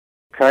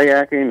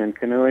kayaking and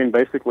canoeing,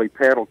 basically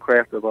paddle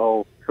craft of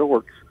all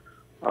sorts.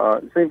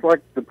 It seems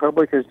like the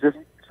public has just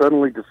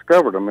suddenly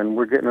discovered them, and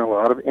we're getting a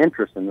lot of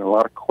interest and a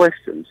lot of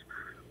questions.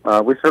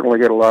 We certainly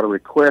get a lot of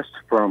requests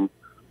from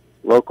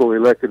local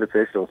elected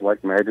officials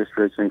like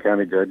magistrates and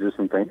county judges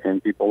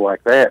and people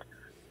like that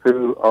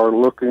who are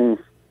looking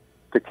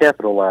to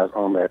capitalize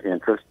on that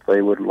interest.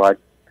 They would like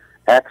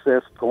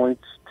access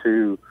points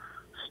to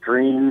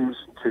streams,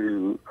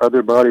 to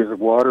other bodies of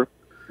water.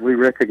 We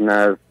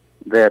recognize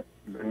that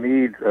the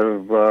needs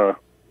of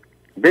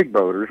big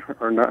boaters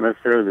are not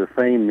necessarily the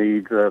same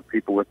needs of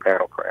people with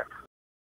paddlecraft.